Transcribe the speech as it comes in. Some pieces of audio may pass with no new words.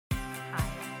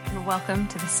Welcome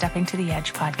to the Stepping to the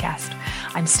Edge podcast.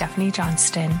 I'm Stephanie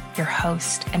Johnston, your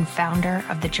host and founder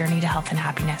of the Journey to Health and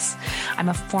Happiness. I'm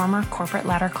a former corporate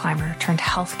ladder climber turned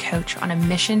health coach on a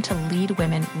mission to lead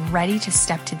women ready to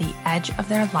step to the edge of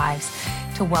their lives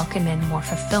to welcome in more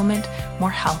fulfillment, more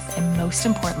health, and most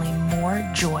importantly, more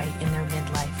joy in their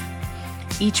midlife.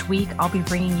 Each week, I'll be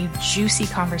bringing you juicy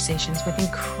conversations with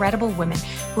incredible women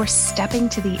who are stepping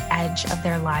to the edge of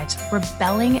their lives,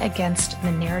 rebelling against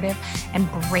the narrative, and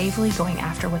bravely going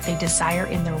after what they desire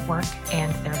in their work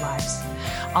and their lives.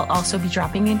 I'll also be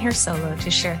dropping in here solo to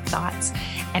share thoughts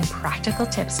and practical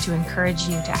tips to encourage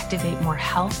you to activate more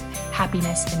health,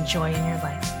 happiness, and joy in your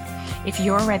life. If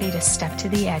you're ready to step to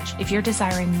the edge, if you're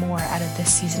desiring more out of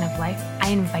this season of life, I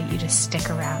invite you to stick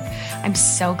around. I'm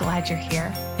so glad you're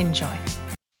here. Enjoy.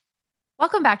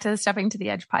 Welcome back to the Stepping to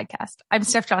the Edge podcast. I'm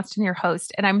Steph Johnston, your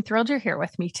host, and I'm thrilled you're here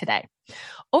with me today.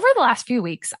 Over the last few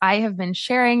weeks, I have been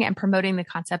sharing and promoting the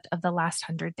concept of the last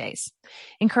 100 days,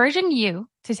 encouraging you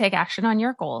to take action on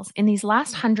your goals in these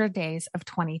last 100 days of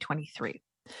 2023.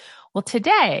 Well,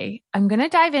 today I'm going to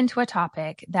dive into a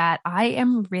topic that I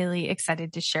am really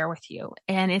excited to share with you.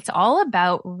 And it's all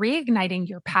about reigniting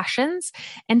your passions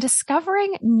and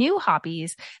discovering new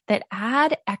hobbies that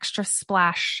add extra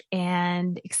splash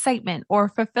and excitement or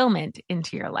fulfillment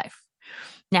into your life.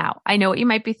 Now, I know what you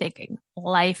might be thinking.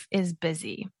 Life is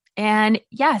busy. And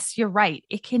yes, you're right.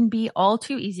 It can be all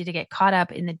too easy to get caught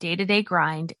up in the day-to-day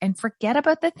grind and forget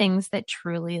about the things that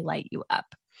truly light you up.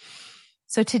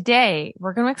 So today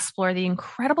we're going to explore the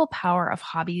incredible power of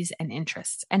hobbies and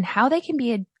interests and how they can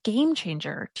be a game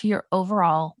changer to your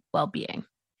overall well-being.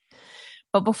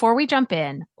 But before we jump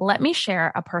in, let me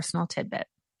share a personal tidbit.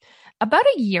 About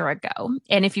a year ago,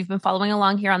 and if you've been following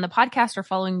along here on the podcast or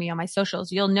following me on my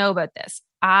socials, you'll know about this.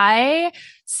 I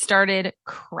started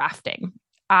crafting.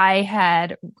 I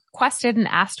had requested and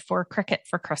asked for Cricut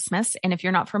for Christmas. And if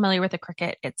you're not familiar with a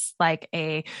Cricut, it's like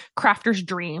a crafter's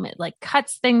dream. It like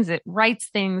cuts things, it writes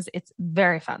things. It's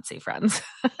very fancy, friends.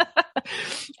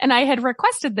 And I had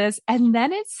requested this and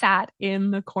then it sat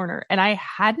in the corner and I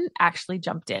hadn't actually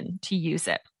jumped in to use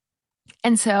it.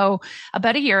 And so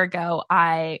about a year ago,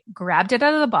 I grabbed it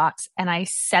out of the box and I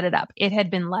set it up. It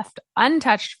had been left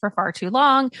untouched for far too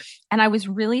long, and I was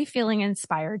really feeling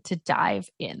inspired to dive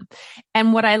in.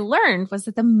 And what I learned was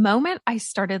that the moment I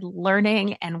started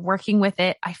learning and working with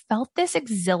it, I felt this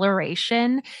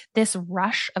exhilaration, this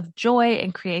rush of joy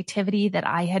and creativity that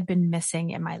I had been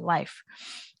missing in my life.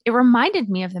 It reminded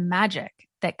me of the magic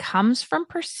that comes from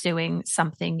pursuing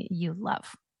something you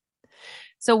love.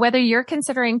 So whether you're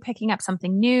considering picking up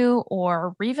something new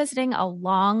or revisiting a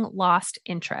long lost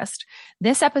interest,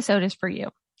 this episode is for you.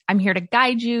 I'm here to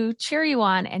guide you, cheer you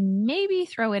on, and maybe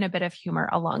throw in a bit of humor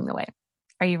along the way.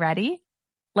 Are you ready?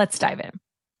 Let's dive in.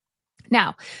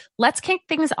 Now, let's kick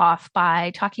things off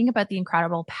by talking about the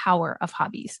incredible power of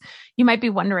hobbies. You might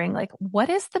be wondering, what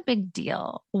is the big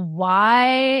deal?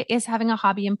 Why is having a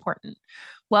hobby important?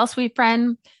 Well, sweet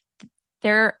friend,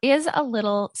 there is a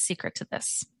little secret to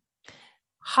this.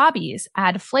 Hobbies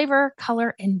add flavor,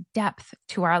 color, and depth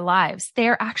to our lives.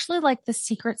 They're actually like the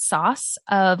secret sauce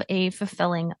of a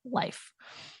fulfilling life.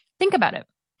 Think about it.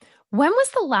 When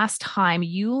was the last time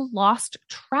you lost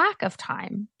track of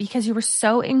time because you were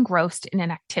so engrossed in an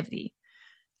activity?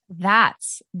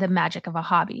 That's the magic of a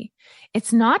hobby.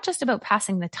 It's not just about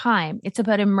passing the time. It's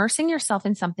about immersing yourself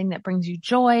in something that brings you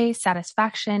joy,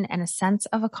 satisfaction, and a sense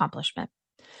of accomplishment.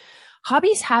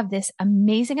 Hobbies have this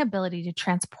amazing ability to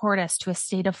transport us to a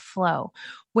state of flow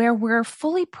where we're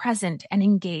fully present and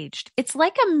engaged. It's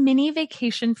like a mini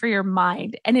vacation for your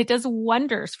mind, and it does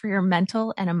wonders for your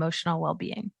mental and emotional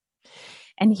well-being.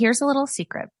 And here's a little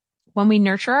secret. When we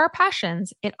nurture our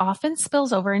passions, it often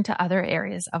spills over into other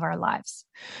areas of our lives.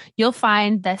 You'll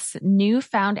find this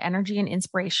newfound energy and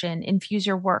inspiration infuse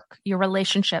your work, your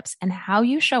relationships, and how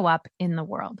you show up in the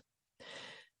world.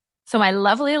 So my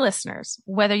lovely listeners,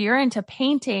 whether you're into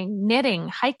painting, knitting,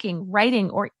 hiking, writing,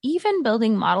 or even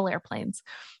building model airplanes,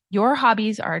 your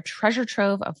hobbies are a treasure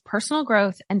trove of personal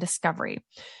growth and discovery.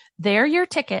 They're your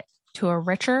ticket to a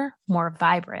richer, more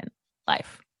vibrant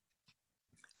life.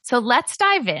 So let's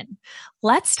dive in.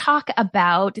 Let's talk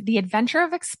about the adventure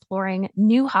of exploring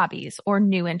new hobbies or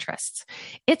new interests.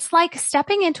 It's like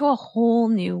stepping into a whole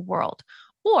new world,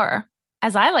 or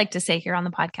as I like to say here on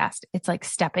the podcast, it's like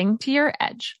stepping to your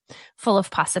edge, full of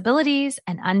possibilities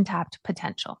and untapped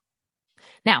potential.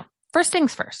 Now, first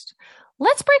things first,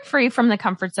 let's break free from the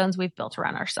comfort zones we've built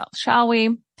around ourselves, shall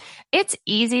we? It's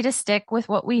easy to stick with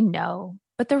what we know,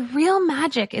 but the real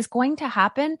magic is going to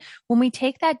happen when we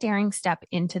take that daring step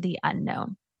into the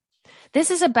unknown.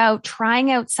 This is about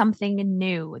trying out something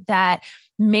new that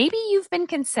maybe you've been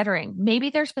considering. Maybe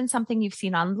there's been something you've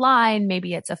seen online.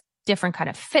 Maybe it's a different kind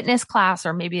of fitness class,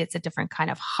 or maybe it's a different kind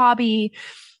of hobby,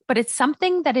 but it's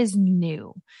something that is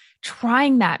new.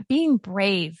 Trying that, being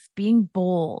brave, being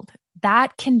bold,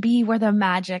 that can be where the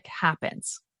magic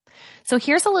happens. So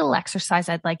here's a little exercise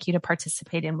I'd like you to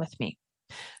participate in with me.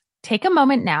 Take a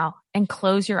moment now and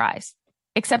close your eyes,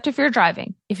 except if you're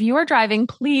driving. If you are driving,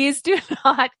 please do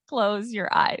not close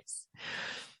your eyes.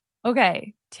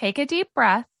 Okay, take a deep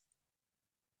breath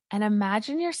and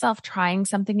imagine yourself trying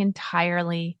something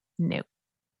entirely new.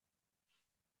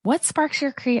 What sparks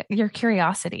your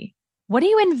curiosity? What do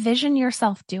you envision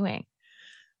yourself doing?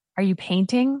 Are you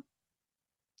painting?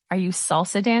 Are you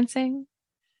salsa dancing?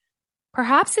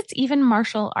 Perhaps it's even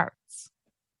martial arts.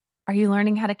 Are you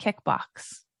learning how to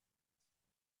kickbox?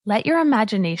 Let your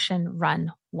imagination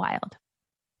run wild.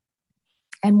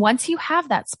 And once you have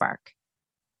that spark,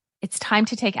 it's time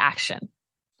to take action.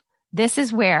 This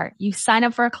is where you sign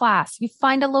up for a class, you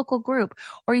find a local group,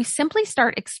 or you simply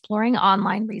start exploring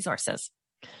online resources.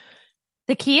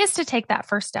 The key is to take that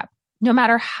first step, no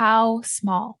matter how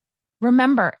small.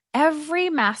 Remember, every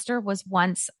master was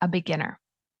once a beginner.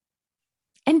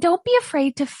 And don't be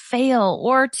afraid to fail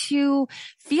or to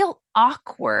feel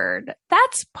awkward.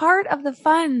 That's part of the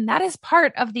fun. That is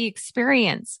part of the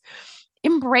experience.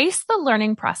 Embrace the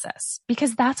learning process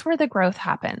because that's where the growth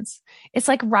happens. It's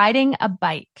like riding a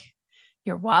bike.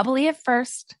 You're wobbly at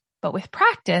first, but with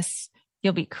practice,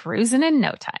 you'll be cruising in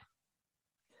no time.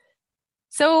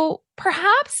 So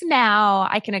perhaps now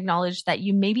I can acknowledge that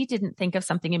you maybe didn't think of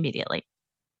something immediately.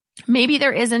 Maybe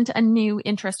there isn't a new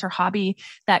interest or hobby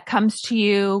that comes to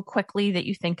you quickly that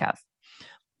you think of.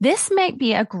 This might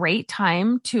be a great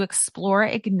time to explore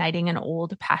igniting an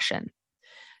old passion.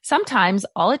 Sometimes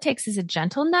all it takes is a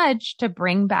gentle nudge to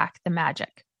bring back the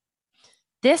magic.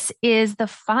 This is the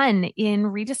fun in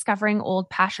rediscovering old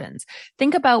passions.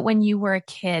 Think about when you were a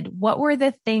kid. What were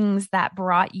the things that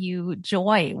brought you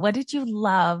joy? What did you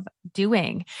love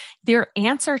doing? Their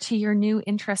answer to your new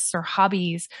interests or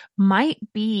hobbies might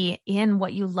be in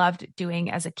what you loved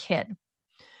doing as a kid.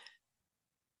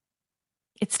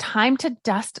 It's time to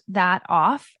dust that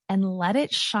off and let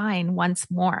it shine once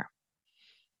more.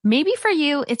 Maybe for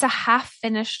you, it's a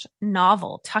half-finished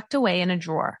novel tucked away in a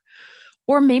drawer.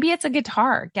 Or maybe it's a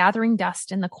guitar gathering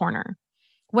dust in the corner.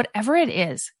 Whatever it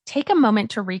is, take a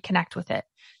moment to reconnect with it.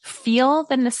 Feel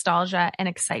the nostalgia and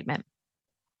excitement.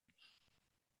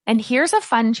 And here's a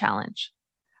fun challenge.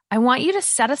 I want you to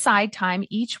set aside time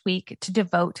each week to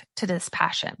devote to this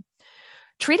passion.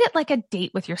 Treat it like a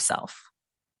date with yourself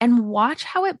and watch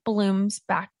how it blooms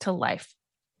back to life.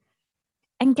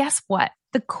 And guess what?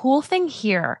 The cool thing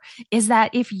here is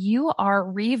that if you are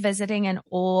revisiting an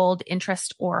old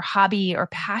interest or hobby or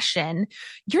passion,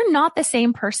 you're not the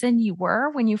same person you were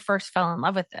when you first fell in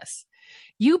love with this.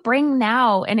 You bring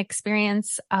now an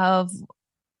experience of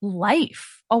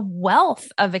life, a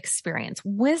wealth of experience,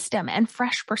 wisdom, and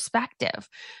fresh perspective.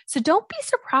 So don't be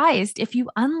surprised if you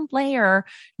unlayer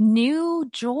new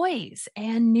joys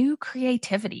and new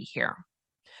creativity here.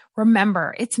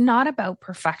 Remember, it's not about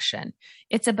perfection.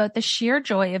 It's about the sheer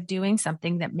joy of doing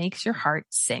something that makes your heart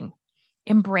sing.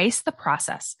 Embrace the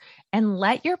process and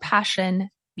let your passion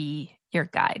be your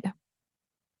guide.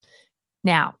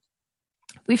 Now,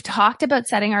 we've talked about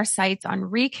setting our sights on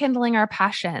rekindling our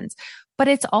passions, but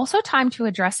it's also time to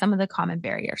address some of the common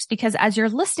barriers because as you're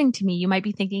listening to me, you might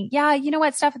be thinking, yeah, you know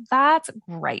what, Steph, that's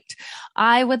great.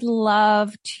 I would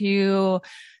love to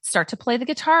start to play the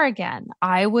guitar again.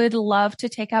 I would love to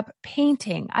take up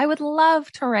painting. I would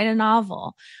love to write a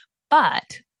novel.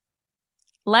 But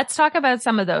let's talk about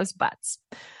some of those buts.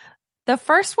 The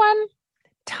first one,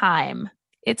 time.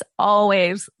 It's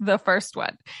always the first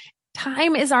one.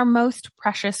 Time is our most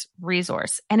precious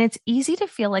resource, and it's easy to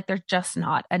feel like there's just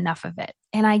not enough of it.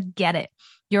 And I get it.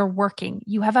 You're working.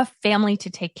 You have a family to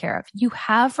take care of. You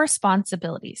have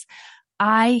responsibilities.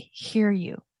 I hear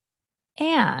you.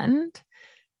 And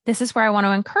this is where I want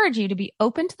to encourage you to be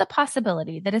open to the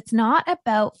possibility that it's not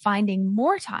about finding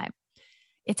more time.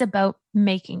 It's about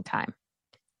making time.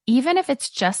 Even if it's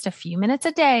just a few minutes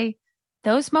a day,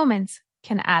 those moments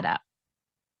can add up.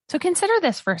 So consider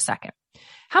this for a second.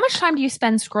 How much time do you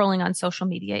spend scrolling on social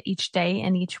media each day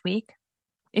and each week?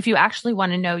 If you actually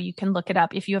want to know, you can look it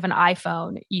up. If you have an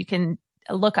iPhone, you can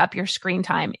look up your screen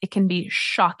time. It can be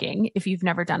shocking if you've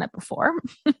never done it before.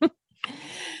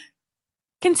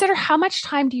 Consider how much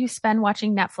time do you spend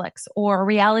watching Netflix or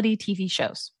reality TV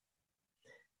shows?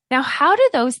 Now, how do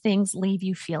those things leave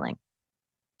you feeling?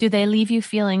 Do they leave you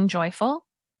feeling joyful,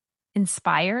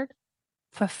 inspired,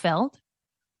 fulfilled?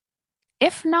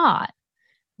 If not,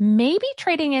 Maybe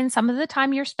trading in some of the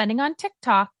time you're spending on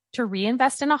TikTok to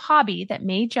reinvest in a hobby that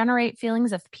may generate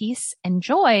feelings of peace and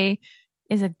joy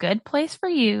is a good place for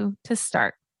you to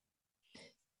start.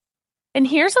 And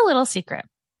here's a little secret.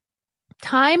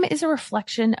 Time is a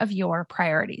reflection of your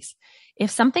priorities.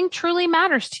 If something truly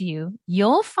matters to you,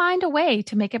 you'll find a way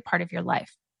to make it part of your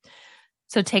life.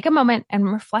 So take a moment and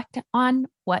reflect on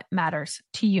what matters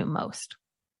to you most.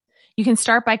 You can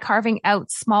start by carving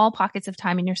out small pockets of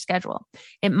time in your schedule.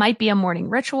 It might be a morning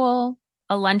ritual,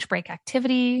 a lunch break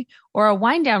activity, or a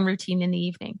wind down routine in the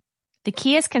evening. The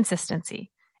key is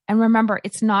consistency. And remember,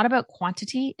 it's not about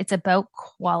quantity, it's about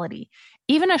quality.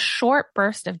 Even a short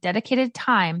burst of dedicated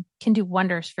time can do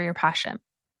wonders for your passion.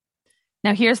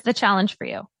 Now, here's the challenge for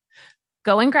you.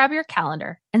 Go and grab your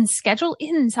calendar and schedule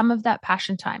in some of that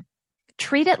passion time.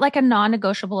 Treat it like a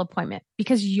non-negotiable appointment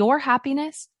because your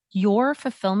happiness, your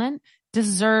fulfillment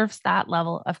deserves that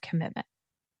level of commitment.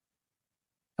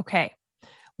 Okay.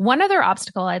 One other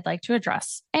obstacle I'd like to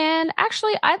address, and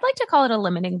actually I'd like to call it a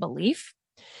limiting belief,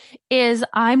 is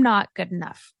I'm not good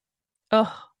enough.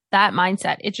 Oh, that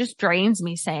mindset. It just drains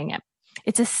me saying it.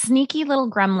 It's a sneaky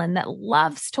little gremlin that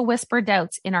loves to whisper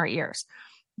doubts in our ears.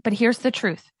 But here's the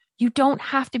truth. You don't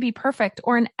have to be perfect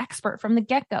or an expert from the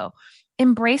get-go.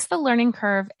 Embrace the learning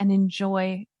curve and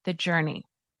enjoy the journey.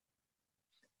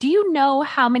 Do you know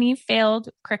how many failed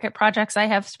Cricut projects I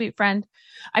have, sweet friend?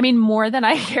 I mean, more than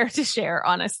I care to share,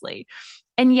 honestly.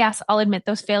 And yes, I'll admit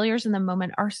those failures in the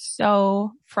moment are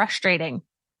so frustrating.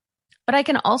 But I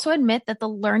can also admit that the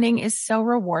learning is so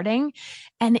rewarding.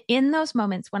 And in those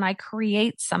moments when I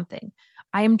create something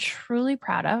I am truly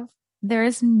proud of, there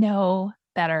is no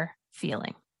better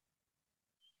feeling.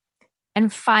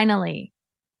 And finally,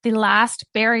 the last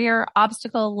barrier,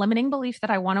 obstacle, limiting belief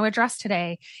that I want to address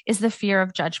today is the fear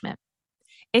of judgment.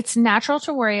 It's natural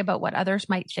to worry about what others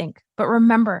might think, but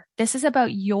remember, this is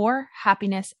about your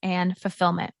happiness and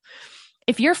fulfillment.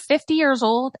 If you're 50 years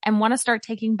old and want to start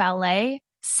taking ballet,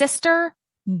 sister,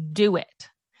 do it.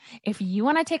 If you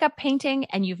want to take up painting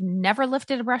and you've never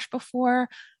lifted a brush before,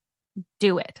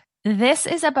 do it. This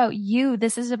is about you.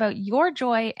 This is about your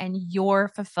joy and your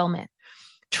fulfillment.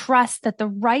 Trust that the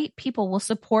right people will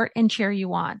support and cheer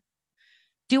you on.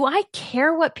 Do I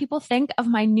care what people think of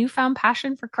my newfound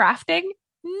passion for crafting?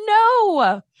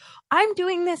 No, I'm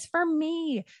doing this for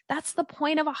me. That's the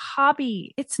point of a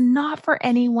hobby. It's not for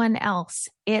anyone else.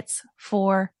 It's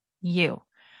for you.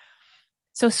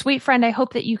 So, sweet friend, I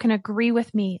hope that you can agree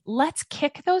with me. Let's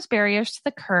kick those barriers to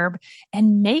the curb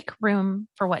and make room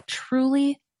for what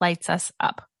truly lights us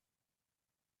up.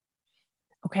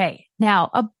 Okay, now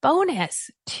a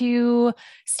bonus to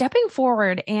stepping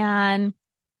forward and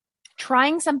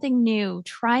trying something new,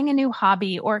 trying a new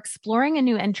hobby, or exploring a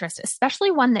new interest,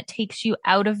 especially one that takes you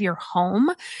out of your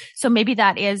home. So maybe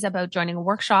that is about joining a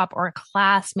workshop or a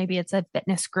class. Maybe it's a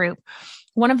fitness group.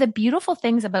 One of the beautiful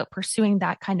things about pursuing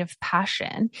that kind of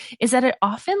passion is that it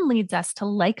often leads us to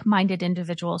like-minded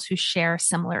individuals who share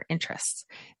similar interests.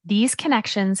 These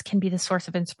connections can be the source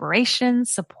of inspiration,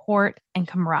 support, and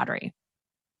camaraderie.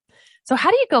 So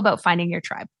how do you go about finding your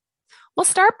tribe? Well,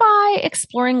 start by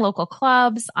exploring local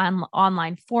clubs,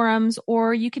 online forums,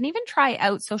 or you can even try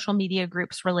out social media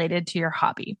groups related to your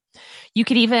hobby. You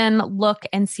could even look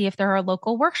and see if there are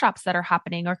local workshops that are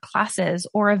happening or classes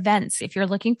or events if you're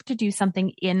looking to do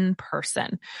something in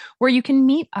person where you can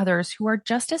meet others who are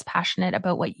just as passionate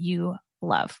about what you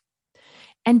love.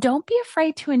 And don't be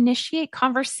afraid to initiate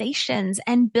conversations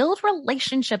and build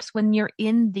relationships when you're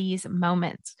in these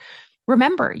moments.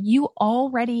 Remember, you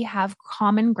already have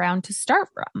common ground to start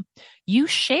from. You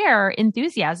share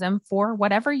enthusiasm for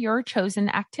whatever your chosen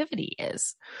activity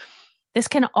is. This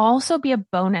can also be a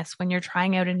bonus when you're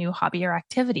trying out a new hobby or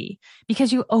activity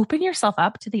because you open yourself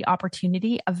up to the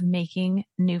opportunity of making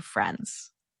new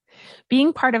friends.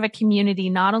 Being part of a community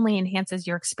not only enhances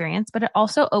your experience, but it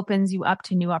also opens you up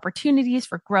to new opportunities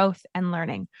for growth and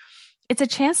learning. It's a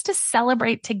chance to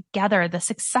celebrate together the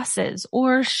successes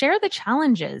or share the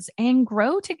challenges and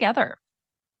grow together.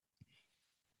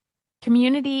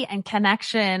 Community and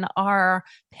connection are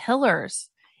pillars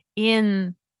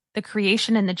in the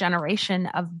creation and the generation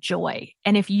of joy.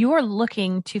 And if you are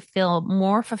looking to feel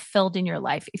more fulfilled in your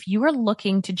life, if you are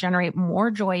looking to generate more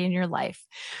joy in your life,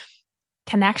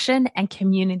 connection and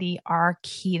community are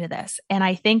key to this. And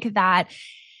I think that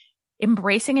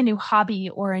embracing a new hobby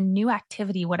or a new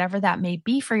activity, whatever that may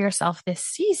be for yourself this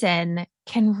season,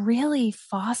 can really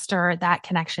foster that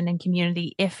connection and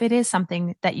community if it is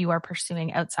something that you are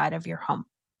pursuing outside of your home.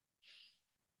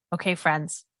 Okay,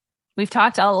 friends, we've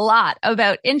talked a lot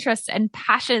about interests and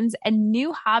passions and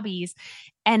new hobbies,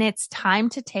 and it's time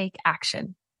to take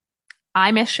action.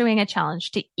 I'm issuing a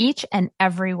challenge to each and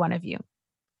every one of you.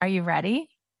 Are you ready?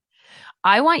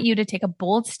 I want you to take a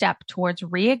bold step towards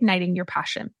reigniting your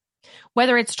passion,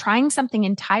 whether it's trying something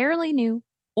entirely new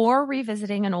or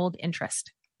revisiting an old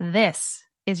interest. This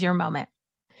is your moment.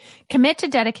 Commit to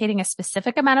dedicating a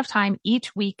specific amount of time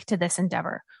each week to this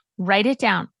endeavor. Write it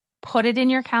down, put it in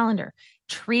your calendar,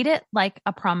 treat it like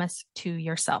a promise to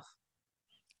yourself.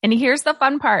 And here's the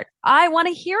fun part. I want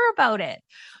to hear about it.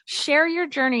 Share your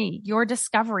journey, your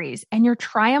discoveries, and your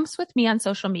triumphs with me on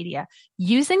social media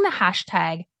using the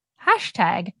hashtag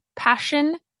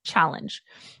Passion Challenge.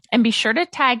 And be sure to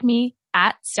tag me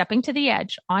at Stepping to the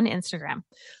Edge on Instagram.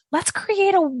 Let's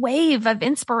create a wave of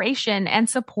inspiration and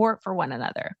support for one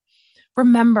another.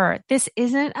 Remember, this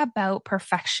isn't about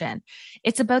perfection.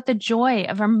 It's about the joy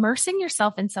of immersing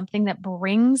yourself in something that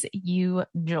brings you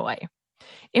joy.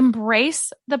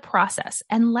 Embrace the process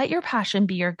and let your passion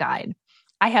be your guide.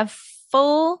 I have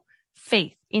full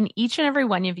faith in each and every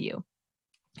one of you.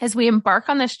 As we embark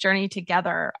on this journey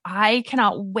together, I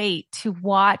cannot wait to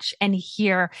watch and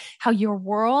hear how your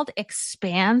world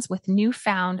expands with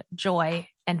newfound joy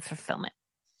and fulfillment.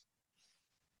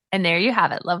 And there you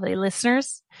have it, lovely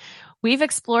listeners. We've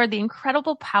explored the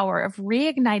incredible power of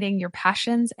reigniting your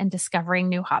passions and discovering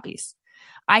new hobbies.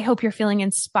 I hope you're feeling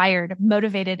inspired,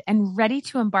 motivated, and ready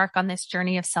to embark on this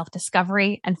journey of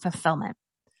self-discovery and fulfillment.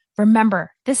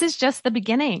 Remember, this is just the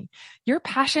beginning. Your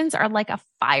passions are like a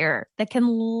fire that can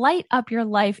light up your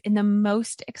life in the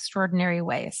most extraordinary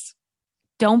ways.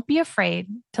 Don't be afraid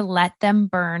to let them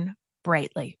burn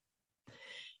brightly.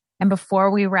 And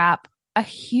before we wrap, a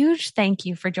huge thank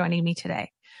you for joining me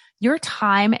today. Your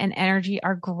time and energy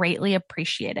are greatly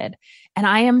appreciated, and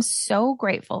I am so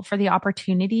grateful for the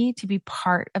opportunity to be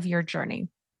part of your journey.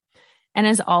 And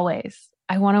as always,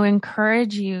 I want to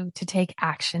encourage you to take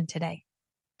action today.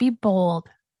 Be bold,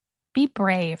 be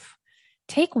brave.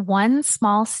 Take one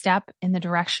small step in the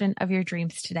direction of your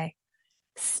dreams today.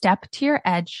 Step to your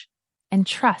edge and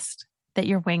trust that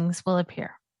your wings will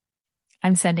appear.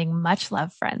 I'm sending much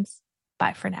love, friends.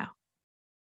 Bye for now.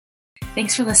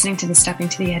 Thanks for listening to the Stepping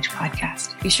to the Edge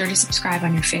podcast. Be sure to subscribe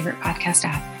on your favorite podcast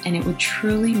app, and it would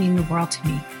truly mean the world to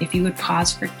me if you would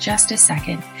pause for just a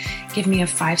second, give me a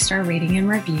 5-star rating and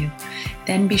review,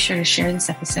 then be sure to share this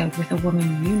episode with a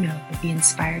woman you know will be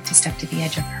inspired to step to the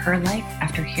edge of her life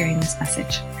after hearing this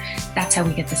message. That's how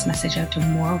we get this message out to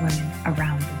more women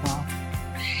around the world.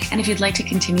 And if you'd like to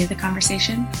continue the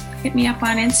conversation, hit me up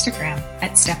on Instagram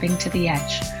at Stepping to the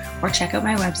Edge, or check out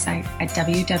my website at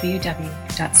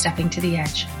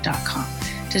www.steppingtotheedge.com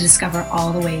to discover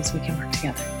all the ways we can work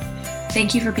together.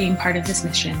 Thank you for being part of this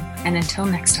mission, and until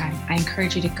next time, I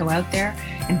encourage you to go out there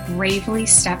and bravely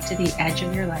step to the edge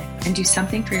of your life and do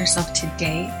something for yourself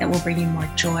today that will bring you more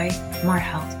joy, more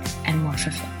health, and more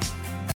fulfillment.